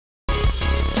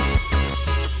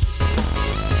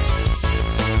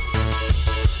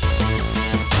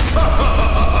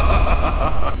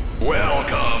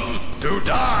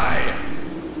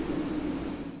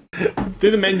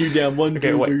Do the menu down. 1,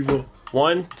 Okay, 2, wait. 3, 4.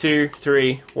 1, 2,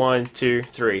 3. 1, 2,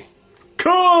 3.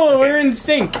 Cool! Okay. We're in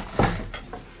sync.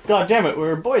 God damn it,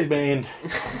 we're a boys band.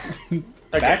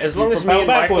 Okay, as long as me and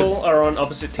Michael are on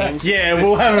opposite teams. Yeah,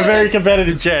 we'll have a very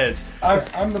competitive chance.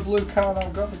 I'm the blue card.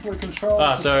 I've got the blue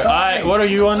control. So what are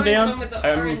you on, Dion?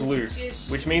 I'm blue,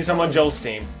 which means I'm on Joel's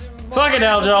team. Fuck it,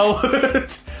 Al Joel.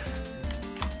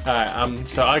 Alright,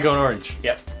 so I go on orange.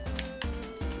 Yep.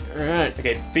 Alright.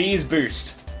 Okay, B is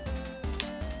boost.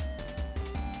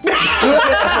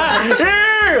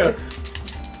 Yeah!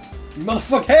 You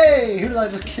motherfucker! Hey, who did I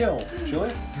just kill?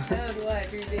 Julia? How do I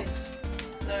do this?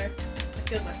 No, I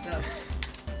killed myself.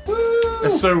 Woo!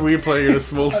 It's so weird playing on a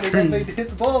small I didn't screen. mean to hit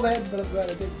the ball then, but I'm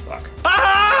glad I did. Fuck.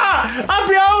 Ah! I'm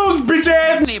yours, bitch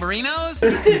ass!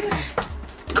 Neighborinos!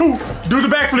 Cool! Do the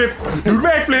backflip! Do the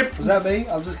backflip! Was that me?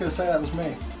 I'm just gonna say that was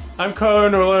me. I'm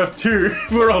Colonel Earth 2.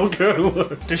 We're all Colonel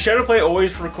Earth. Does Shadowplay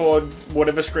always record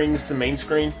whatever screen's the main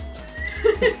screen?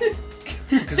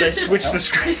 Because they switch the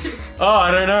screen. Oh,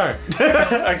 I don't know.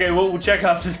 Okay, well, we'll check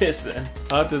after this then.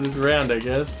 After this round, I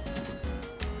guess.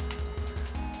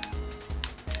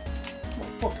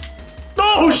 Motherfucker.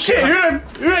 Oh shit!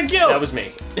 Who did I kill? That was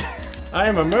me. I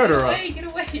am a Get murderer. away, get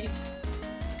away!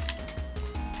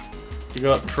 You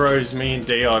got pros, me and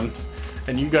Dion,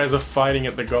 and you guys are fighting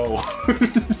at the goal.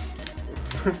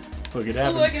 Look, it Still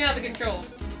happens. working out the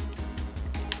controls.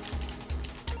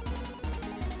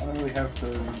 I don't really have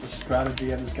the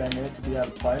strategy in this game yet to be able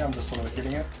to play. I'm just sort of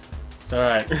hitting it. It's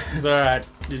alright. It's alright.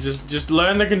 You just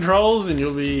learn the controls and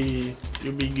you'll be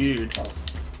good. Oh.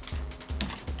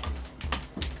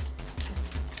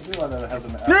 I feel like that has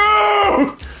an.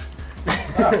 No!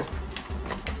 Oh.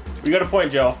 We got a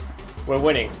point, Joel. We're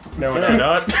winning. No, we're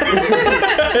not.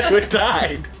 We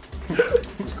died.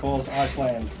 Which calls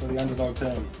Iceland for the underdog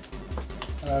team.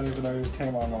 I don't even know whose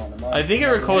team I'm on. I think it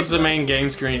records the main game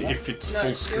screen if it's No,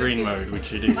 full screen you're- mode,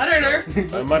 which it is. I don't know.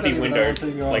 It might be I don't even know windowed. what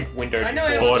team you're on. Like, windowed. I know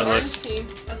I'm on the Borderless. orange team.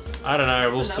 That's I don't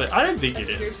know. We'll see. enough. I don't think it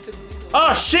That's is. good for the people.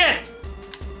 Oh shit!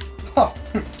 Oh,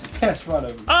 yes, right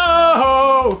over.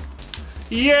 Oh!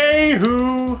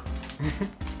 Yay-hoo!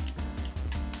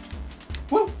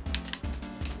 Woo!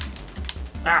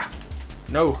 Ah!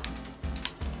 No.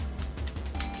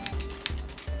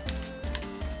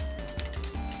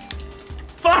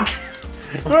 Fuck!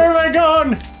 Where have I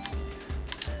gone?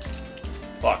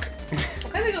 Fuck.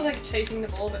 What kind of go like chasing the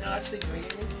ball but not actually doing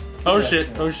anything? Oh Yeah, shit,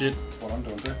 yeah. oh shit. That's what I'm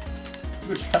doing too. It's a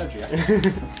good strategy,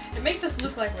 actually. It makes us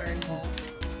look like we're involved.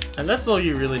 And that's all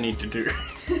you really need to do.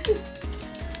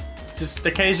 Just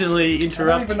occasionally I don't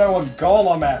interrupt. even know what goal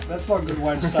I'm at. That's not a good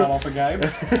way to start off a game.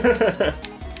 The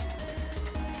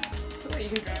way you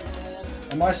can drive on the walls.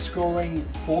 Am I scoring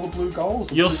for the blue goals?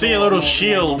 The You'll blue see a goal little or the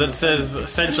shield one that on says the-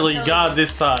 essentially guard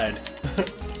this side.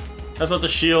 That's what the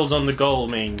shields on the goal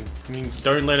mean. It means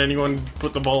don't let anyone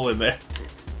put the ball in there.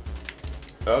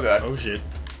 Oh god. Oh shit.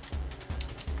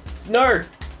 No!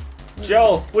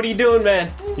 Joel, what are you doing,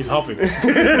 man? He's hopping.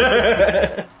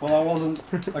 Well,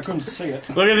 I couldn't see it.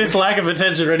 Look at this lack of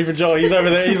attention ready for Joel. He's over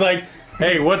there. He's like,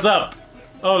 hey, what's up?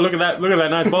 Oh, look at that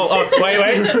nice ball. Oh,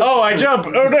 wait. Oh, I jump.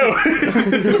 Oh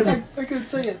no. I couldn't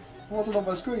see it. It wasn't on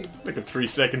my screen. Like a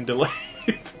 3-second delay.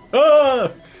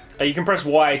 Ah! You can press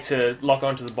Y to lock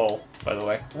onto the ball, by the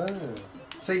way. Oh.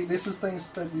 See, this is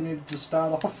things that you need to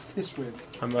start off this with.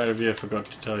 I might have forgot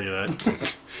to tell you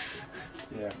that.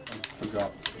 Yeah, I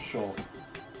forgot. Sure.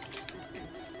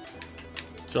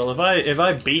 Joel, if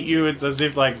I beat you, it's as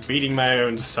if like beating my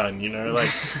own son, you know,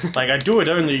 like I do it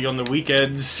only on the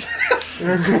weekends,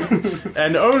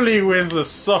 and only with the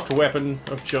soft weapon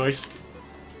of choice.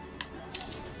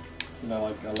 You know,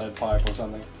 like a lead pipe or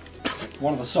something.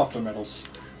 One of the softer metals.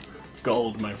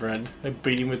 Gold, my friend.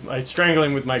 I strangle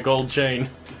him with my gold chain.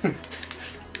 I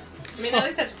mean, at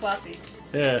least that's classy.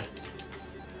 Yeah.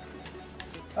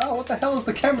 Oh, what the hell is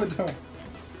the camera doing?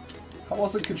 I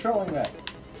wasn't controlling that.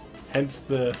 Hence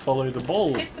the follow the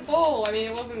ball. Hit the ball. I mean,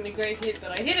 it wasn't a great hit,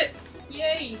 but I hit it.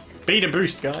 Yay! Beat a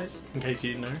boost, guys. In case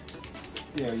you didn't know.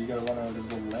 Yeah, you gotta run over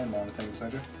those little landmine things,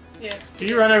 don't you? Yeah. If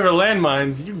you run over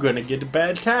landmines, you're gonna get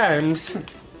bad times.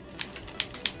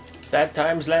 Bad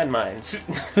times landmines.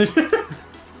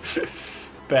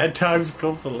 Bad times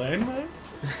call for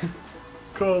landmines?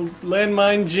 Call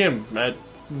Landmine Jim at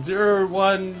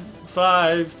 015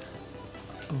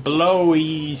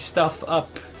 blowy stuff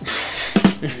up.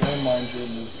 The landmine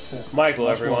gym is Michael,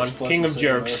 much more everyone. explosive King of than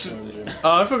jokes. the rest of the gym.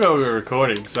 Oh, I forgot we were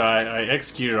recording, so I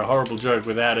executed a horrible joke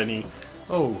without any...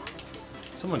 Oh,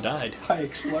 someone died. I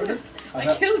exploded?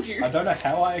 I killed you. I don't know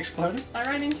how I exploded. I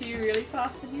ran into you really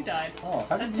fast and you died. Oh,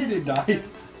 how did you die?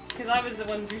 Because I was the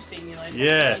one boosting you, like.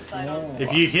 Yeah. Side on. Oh.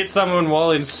 If you hit someone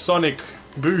while in Sonic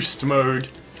boost mode.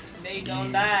 They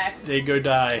gonna die. They go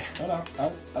die. Oh no,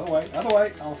 oh, other way, other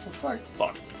way. Oh, for fuck.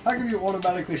 Fuck. How can you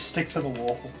automatically stick to the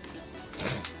wall?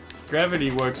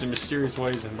 Gravity works in mysterious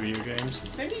ways in video games.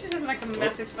 Maybe you just have like a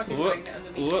massive fucking Whoop. thing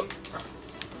underneath. Whoop.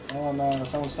 Oh no,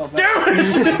 someone stop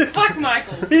that. Damn it! Fuck,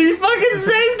 Michael. He fucking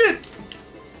saved it!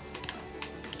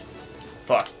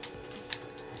 Fuck.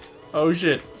 Oh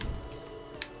shit.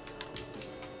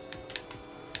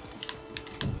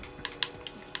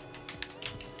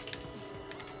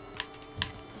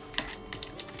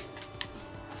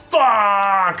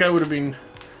 Fuck! That would have been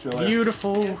Julia,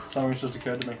 beautiful. something's just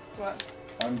occurred to me. What?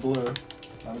 I'm blue.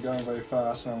 I'm going very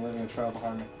fast and I'm leaving a trail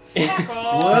behind me. Fuck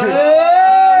off.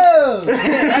 Whoa!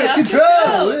 That's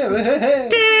control!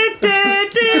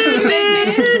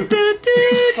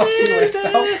 Fuck you,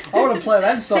 I want to play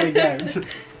that Sonic game.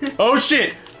 Oh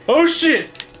shit! Oh shit!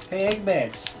 Hey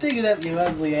Eggman, stick it up your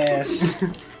ugly ass.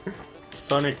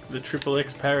 Sonic the Triple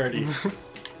X parody.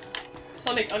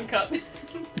 Sonic uncut.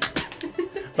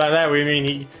 By that we mean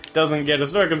he doesn't get a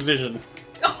circumcision.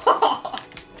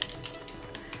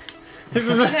 This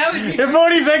is How would you-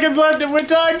 40 seconds left and we're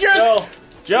done. Yes!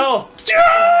 Joel!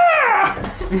 Yeah!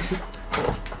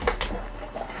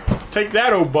 Take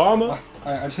that, Obama.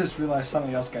 I just realised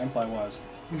something else gameplay wise.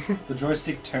 The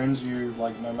joystick turns you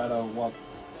like no matter what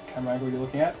camera angle you're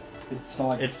looking at. It's not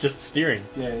like It's just steering.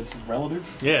 yeah, it's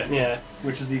relative, Yeah. Yeah.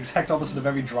 which is the exact opposite of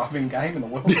every driving game in the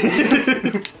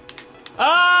world.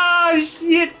 Ah,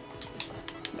 shit!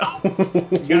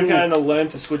 You gotta kind of learn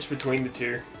to switch between the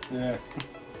two. Yeah.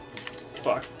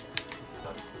 Fuck.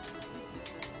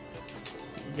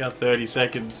 You got 30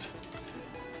 seconds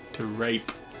to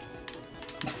rape.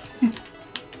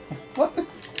 What?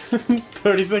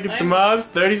 30 seconds to Mars,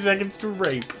 30 seconds to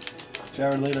rape.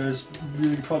 Jared Leto's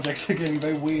beauty projects are getting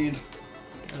very weird.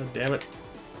 God damn it.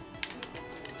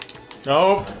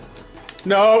 Nope.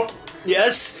 Nope.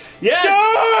 Yes! Yes!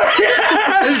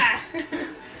 Yes!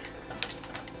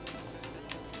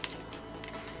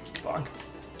 Fuck.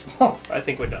 Oh, I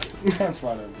think we're done. that's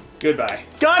right over. Goodbye.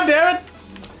 God damn it!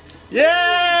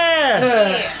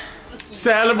 Yeah!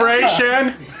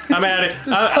 Celebration! I'm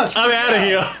out of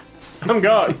here. I'm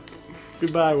gone.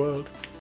 Goodbye, world.